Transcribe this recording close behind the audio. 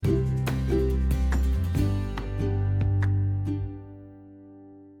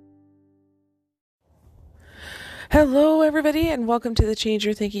Hello, everybody, and welcome to the Change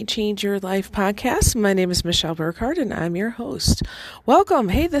Your Thinking, Change Your Life podcast. My name is Michelle Burkhardt, and I'm your host. Welcome.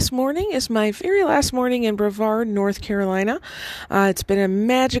 Hey, this morning is my very last morning in Brevard, North Carolina. It's been a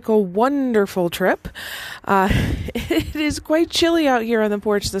magical, wonderful trip. It is quite chilly out here on the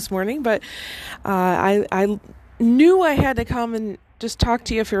porch this morning, but I knew I had to come and just talk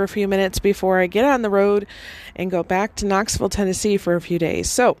to you for a few minutes before I get on the road and go back to Knoxville, Tennessee for a few days.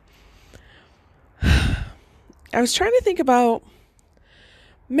 So, I was trying to think about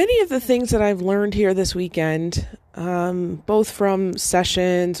many of the things that I've learned here this weekend, both from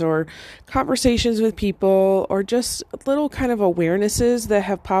sessions or conversations with people or just little kind of awarenesses that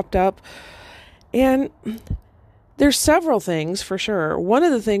have popped up. And there's several things for sure. One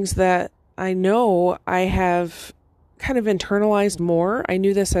of the things that I know I have kind of internalized more, I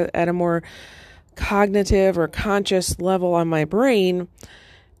knew this at a more cognitive or conscious level on my brain,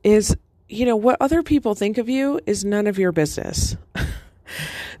 is what other people think of you is none of your business.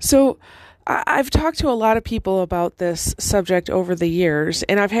 So I've talked to a lot of people about this subject over the years,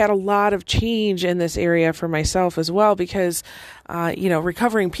 and I've had a lot of change in this area for myself as well because,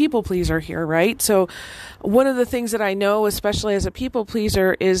 recovering people pleaser here, right? So one of the things that I know, especially as a people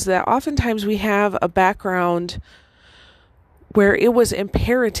pleaser, is that oftentimes we have a background where it was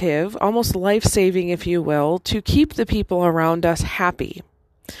imperative, almost life-saving, if you will, to keep the people around us happy.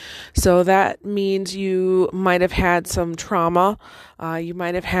 So that means you might have had some trauma. You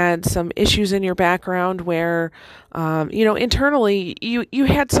might have had some issues in your background where, internally you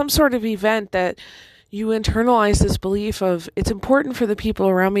had some sort of event that you internalized this belief of it's important for the people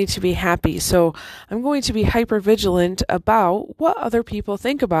around me to be happy. So I'm going to be hyper vigilant about what other people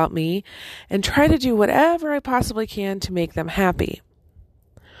think about me and try to do whatever I possibly can to make them happy.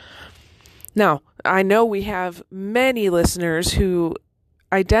 Now, I know we have many listeners who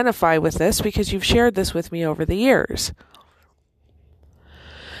identify with this because you've shared this with me over the years.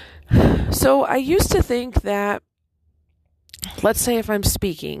 So I used to think that, let's say if I'm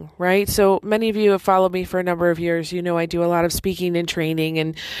speaking, right? So many of you have followed me for a number of years. You know, I do a lot of speaking and training,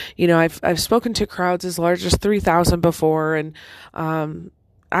 and, I've spoken to crowds as large as 3,000 before, and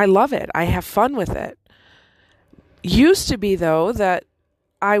I love it. I have fun with it. Used to be, though, that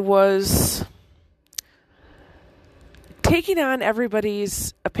I was taking on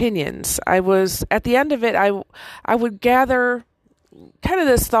everybody's opinions. I was, at the end of it, I would gather kind of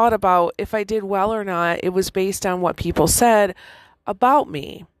this thought about if I did well or not. It was based on what people said about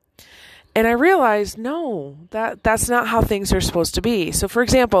me. And I realized, no, that's not how things are supposed to be. So for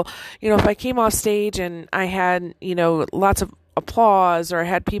example, if I came off stage and I had, lots of applause, or I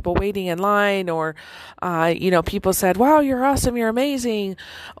had people waiting in line, or, people said, wow, you're awesome, you're amazing,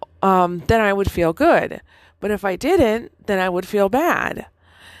 then I would feel good. But if I didn't, then I would feel bad.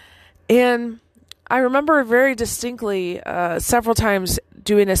 And I remember very distinctly several times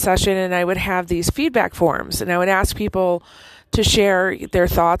doing a session, and I would have these feedback forms, and I would ask people to share their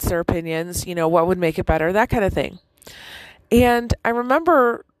thoughts, their opinions, what would make it better, that kind of thing. And I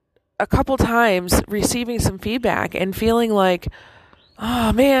remember a couple times receiving some feedback and feeling like,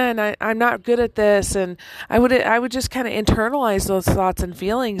 oh man, I'm not good at this. And I would just kind of internalize those thoughts and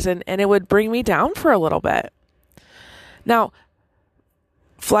feelings, and it would bring me down for a little bit. Now,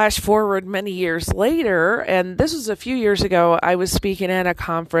 flash forward many years later, and this was a few years ago, I was speaking at a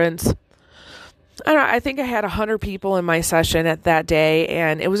conference. I think I had 100 people in my session at that day,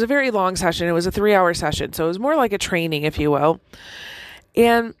 and it was a very long session. It was a 3-hour session, so it was more like a training, if you will.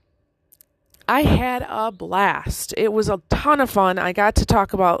 And I had a blast. It was a ton of fun. I got to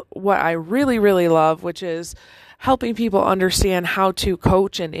talk about what I really, really love, which is helping people understand how to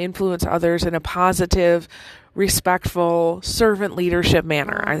coach and influence others in a positive, respectful, servant leadership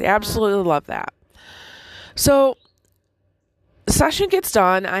manner. I absolutely love that. So the session gets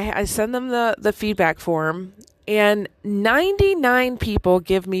done. I send them the feedback form, and 99 people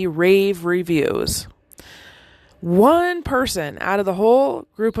give me rave reviews. One person out of the whole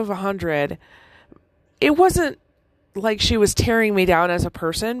group of 100, it wasn't like she was tearing me down as a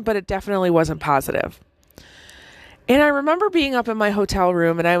person, but it definitely wasn't positive. And I remember being up in my hotel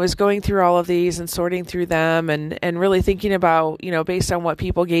room, and I was going through all of these and sorting through them and really thinking about, based on what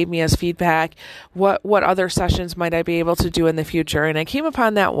people gave me as feedback, what other sessions might I be able to do in the future. And I came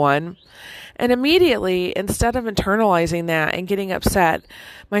upon that one, and immediately, instead of internalizing that and getting upset,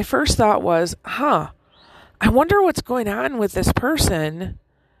 my first thought was, I wonder what's going on with this person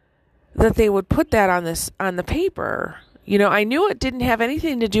that they would put that on the paper. I knew it didn't have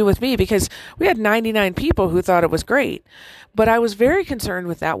anything to do with me because we had 99 people who thought it was great. But I was very concerned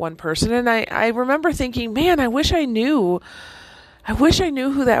with that one person. And I remember thinking, man, I wish I knew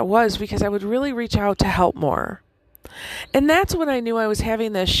who that was, because I would really reach out to help more. And that's when I knew I was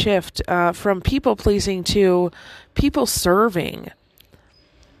having this shift from people pleasing to people serving.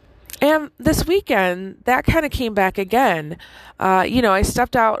 And this weekend, that kind of came back again. I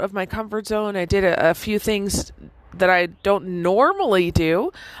stepped out of my comfort zone. I did a few things that I don't normally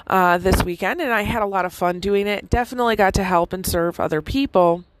do this weekend, and I had a lot of fun doing it. Definitely got to help and serve other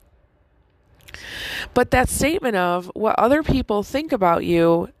people. But that statement of what other people think about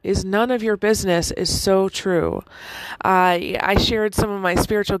you is none of your business is so true. I shared some of my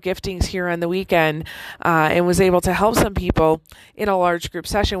spiritual giftings here on the weekend and was able to help some people in a large group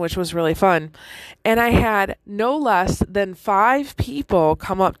session, which was really fun. And I had no less than 5 people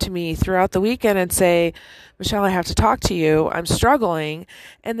come up to me throughout the weekend and say, Michelle, I have to talk to you. I'm struggling.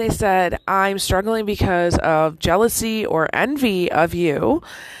 And they said, I'm struggling because of jealousy or envy of you.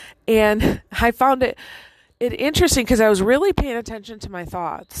 And I found it interesting because I was really paying attention to my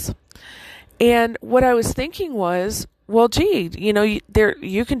thoughts. And what I was thinking was, well, gee,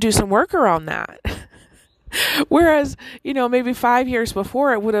 you can do some work around that. Whereas, maybe 5 years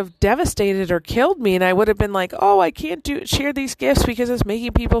before it would have devastated or killed me, and I would have been like, oh, I can't share these gifts because it's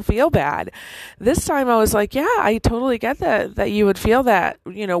making people feel bad. This time I was like, yeah, I totally get that you would feel that.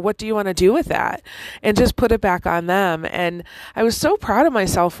 What do you want to do with that? And just put it back on them. And I was so proud of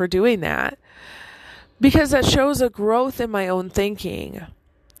myself for doing that because that shows a growth in my own thinking.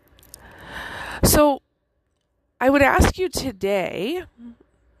 So I would ask you today,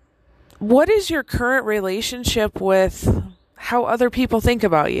 what is your current relationship with how other people think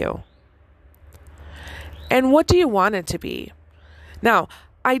about you? And what do you want it to be? Now,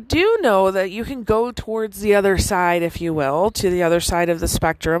 I do know that you can go towards the other side, if you will, to the other side of the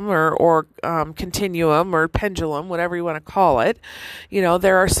spectrum or continuum or pendulum, whatever you want to call it.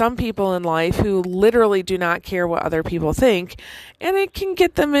 There are some people in life who literally do not care what other people think, and it can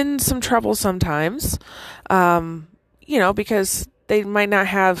get them in some trouble sometimes, because they might not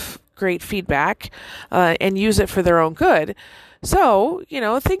have great feedback and use it for their own good. So,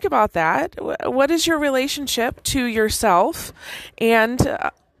 think about that. What is your relationship to yourself? And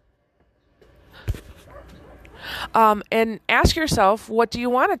ask yourself, what do you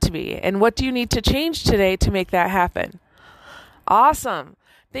want it to be? And what do you need to change today to make that happen? Awesome.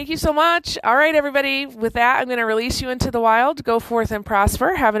 Thank you so much. All right, everybody. With that, I'm going to release you into the wild. Go forth and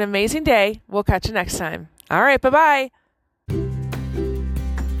prosper. Have an amazing day. We'll catch you next time. All right. Bye-bye.